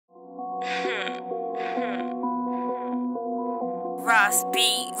Ross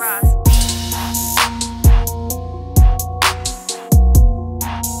Beats.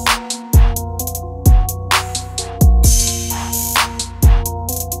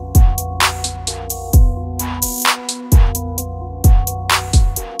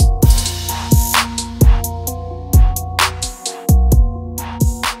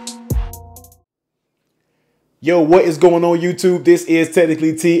 Yo, what is going on YouTube? This is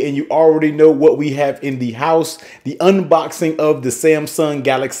Technically T, and you already know what we have in the house. The unboxing of the Samsung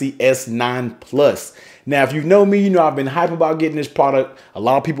Galaxy S9 Plus. Now, if you know me, you know I've been hyping about getting this product. A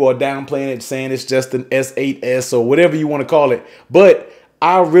lot of people are downplaying it, saying it's just an S8s or whatever you want to call it. But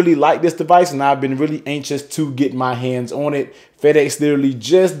I really like this device, and I've been really anxious to get my hands on it. FedEx literally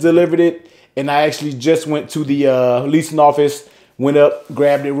just delivered it, and I actually just went to the leasing office, went up,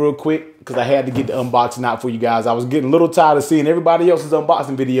 grabbed it real quick, because I had to get the unboxing out for you guys. I was getting a little tired of seeing everybody else's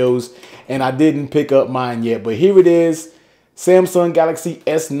unboxing videos, and I didn't pick up mine yet. But here it is, Samsung Galaxy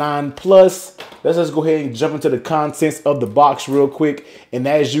S9 Plus. Let's just go ahead and jump into the contents of the box real quick. And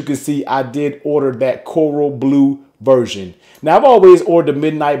as you can see, I did order that coral blue version. Now, I've always ordered the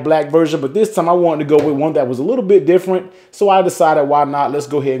midnight black version, but this time I wanted to go with one that was a little bit different. So I decided, why not? Let's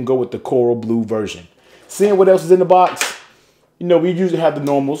go ahead and go with the coral blue version. Seeing what else is in the box. You know, we usually have the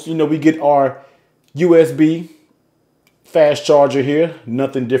normals. You know, we get our USB fast charger here.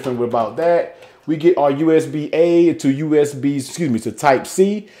 Nothing different about that. We get our USB-A to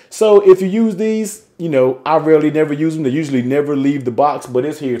Type-C. So if you use these, you know, I rarely never use them. They usually never leave the box, but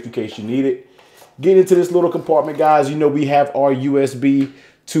it's here in case you need it. Get into this little compartment, guys. You know, we have our USB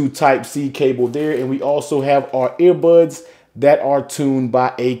to Type-C cable there, and we also have our earbuds that are tuned by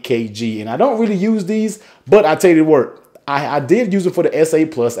AKG. And I don't really use these, but I tell you to work. I did use them for the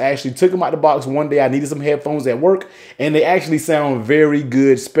S8 Plus. I actually took them out of the box one day. I needed some headphones at work, and they actually sound very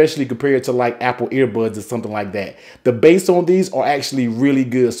good, especially compared to like Apple earbuds or something like that. The bass on these are actually really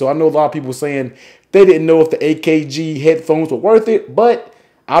good. So I know a lot of people saying they didn't know if the AKG headphones were worth it, but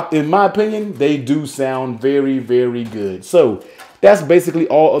in my opinion, they do sound very, very good. So that's basically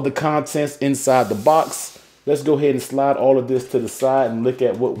all of the contents inside the box. Let's go ahead and slide all of this to the side and look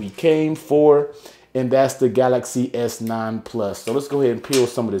at what we came for. And that's the Galaxy S9 Plus. So let's go ahead and peel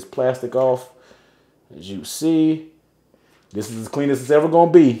some of this plastic off. As you see, this is as clean as it's ever going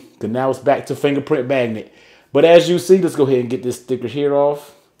to be, because now it's back to fingerprint magnet. But as you see, let's go ahead and get this sticker here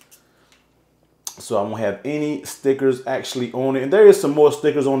off. So I won't have any stickers actually on it. And there is some more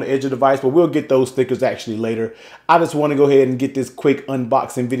stickers on the edge of the device, but we'll get those stickers actually later. I just want to go ahead and get this quick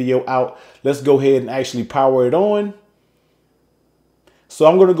unboxing video out. Let's go ahead and actually power it on. So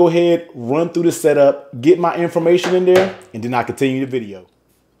I'm going to go ahead, run through the setup, get my information in there, and then I'll continue the video.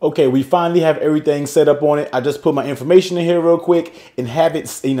 Okay, we finally have everything set up on it. I just put my information in here real quick and have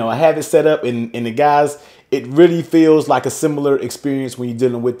it, I have it set up. And the guys, it really feels like a similar experience when you're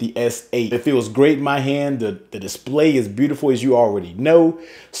dealing with the S8. It feels great in my hand. The display is beautiful, as you already know.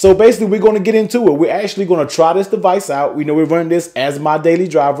 So basically, we're going to get into it. We're actually going to try this device out. We know we're running this as my daily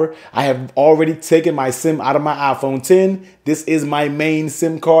driver. I have already taken my SIM out of my iPhone 10. This is my main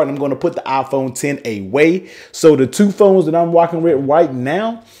SIM card, and I'm going to put the iPhone 10 away. So the two phones that I'm walking with right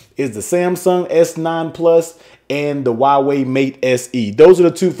now is the Samsung S9 Plus and the Huawei Mate SE. Those are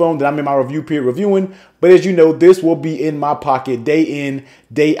the two phones that I'm in my review period reviewing. But as you know, this will be in my pocket day in,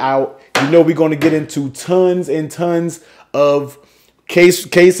 day out. You know, we're going to get into tons and tons of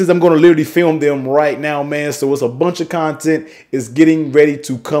cases. I'm going to literally film them right now, man. So it's a bunch of content is getting ready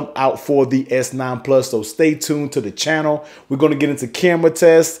to come out for the S9 Plus. So stay tuned to the channel. We're going to get into camera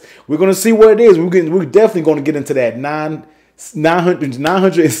tests. We're going to see what it is. We're definitely going to get into that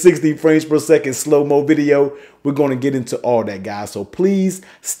 960 frames per second slow-mo video. We're going to get into all that, guys. So please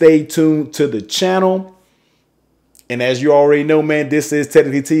stay tuned to the channel. And as you already know, man, this is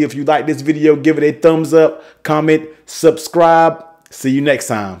Technically T. If you like this video, give it a thumbs up, comment, subscribe. See you next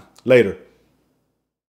time. Later.